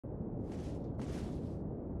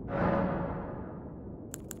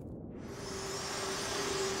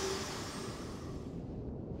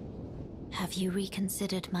Have you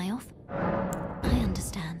reconsidered my offer? I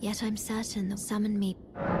understand, yet I'm certain they'll summon me.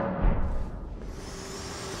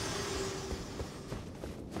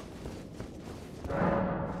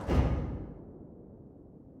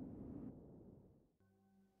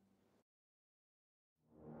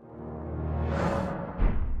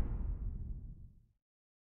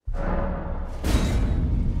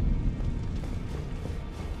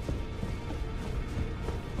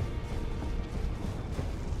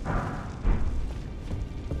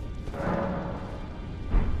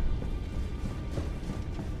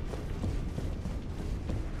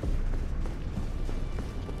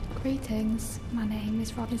 Greetings, my name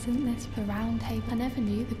is Rob. Isn't this the Roundtable? I never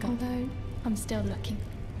knew the goal, though I'm still looking.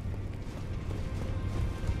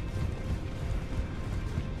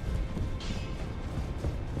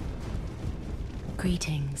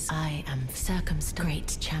 Greetings. I am circumstanced.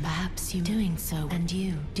 Great champ. Perhaps you doing so. And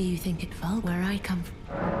you, do you think it vulgar? Where I come from,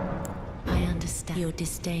 I understand your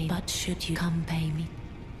disdain, but should you come pay me?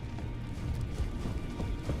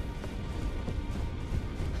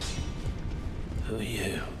 Who are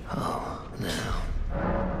you? Oh, now.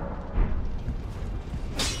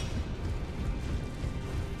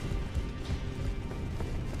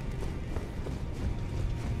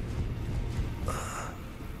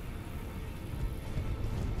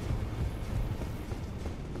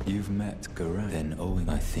 You've met Garan, then owing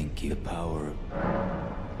I think you the power of...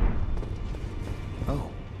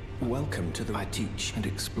 Oh, welcome to the... I teach and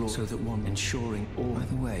explore so that one ensuring all... By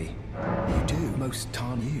the way, you do most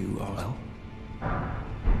time you are well.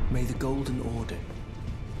 May the Golden Order...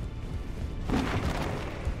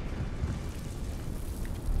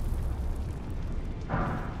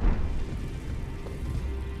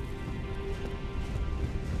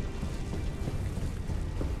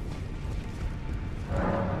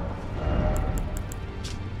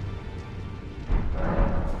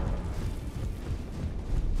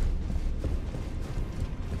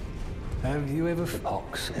 Have you ever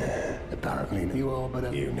husks? Apparently you are,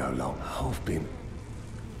 but you no longer. I've been.